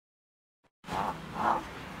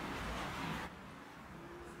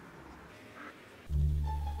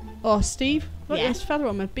Oh, Steve, look at Yeah. this feather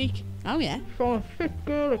on my beak. Oh yeah. From a fit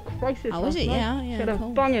girl at crisis. Oh, is it? Yeah, yeah. Got a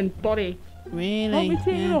Cool. banging body. Really? Help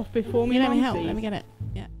me take it off before me. Let me mum help. sees. Let me get it.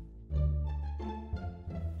 Yeah.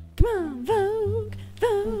 Come on, Vogue,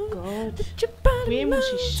 Oh Vogue. God. Put your body Where will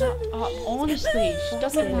she shut up? Honestly, she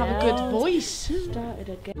doesn't have a good hell. voice. Started Started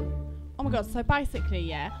again. Oh my god, so basically,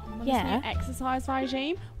 yeah, I'm on this Yeah. new exercise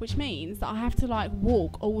regime, which means that I have to like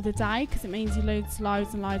walk all the day because it means you lose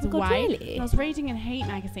loads and loads Oh of God, weight. really? And I was reading in Heat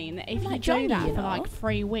magazine that if you Like do Johnny, that you for know? like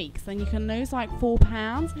 3 weeks, then you can lose like 4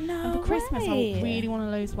 pounds. No And for Christmas, way. I really want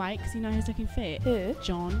to lose weight because you know who's looking fit? Who?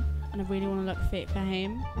 John. And I really want to look fit for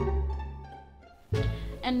him.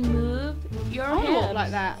 And move your I want to hips. walk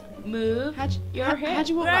like that. Move your hips. How'd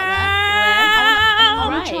you walk like that? I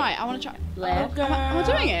want Right. to try. I want to try. Left. Am I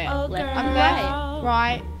doing it? Oh, I'm girl. left,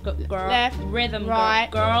 right, Girl. left, Rhythm. right,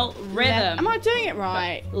 Girl. Rhythm. left. Am I doing it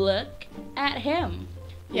right? Look at him.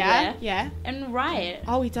 Yeah, Left yeah. and right.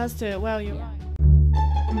 Oh, he does do it well. You're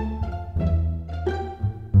right.